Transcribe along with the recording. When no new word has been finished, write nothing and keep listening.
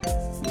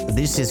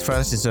This is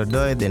Francis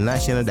Odoy, the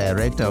National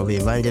Director of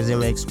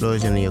Evangelism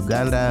Explosion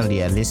Uganda, and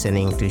you are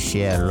listening to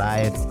Share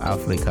Life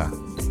Africa.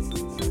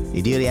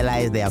 Did you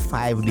realize there are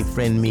 5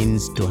 different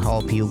means to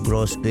help you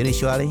grow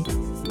spiritually?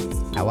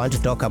 I want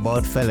to talk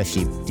about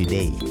fellowship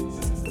today.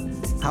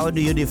 How do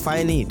you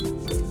define it?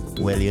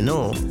 Well,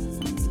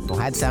 I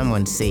had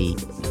someone say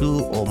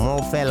 2 or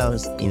more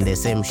fellows in the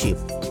same ship.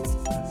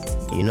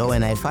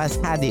 When I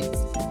first heard it,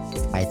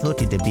 I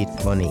thought it a bit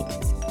funny.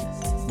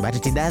 But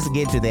it does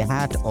get to the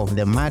heart of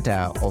the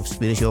matter of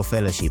spiritual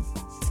fellowship.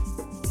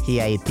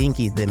 Here I think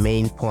is the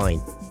main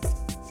point.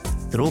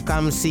 Through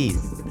calm seas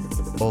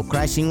or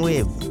crashing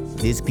wave,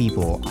 these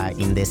people are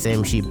in the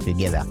same ship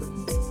together.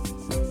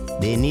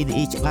 They need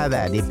each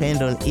other,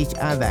 depend on each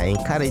other,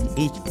 encourage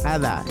each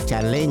other,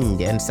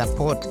 challenge and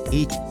support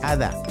each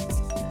other.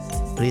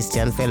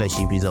 Christian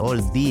fellowship is all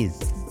these,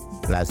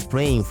 plus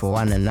praying for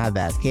one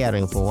another,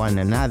 caring for one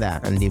another,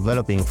 and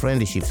developing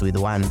friendships with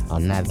one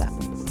another.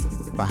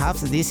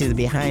 Perhaps this is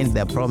behind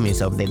the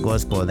promise of the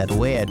gospel that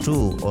where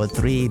 2 or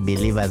 3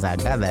 believers are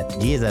gathered,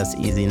 Jesus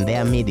is in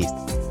their midst.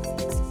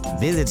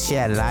 Visit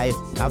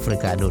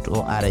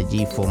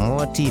sharelifeafrica.org for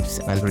more tips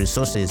and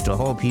resources to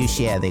help you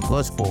share the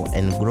gospel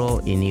and grow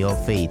in your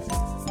faith.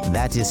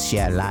 That is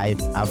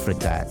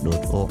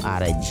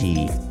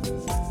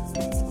sharelifeafrica.org.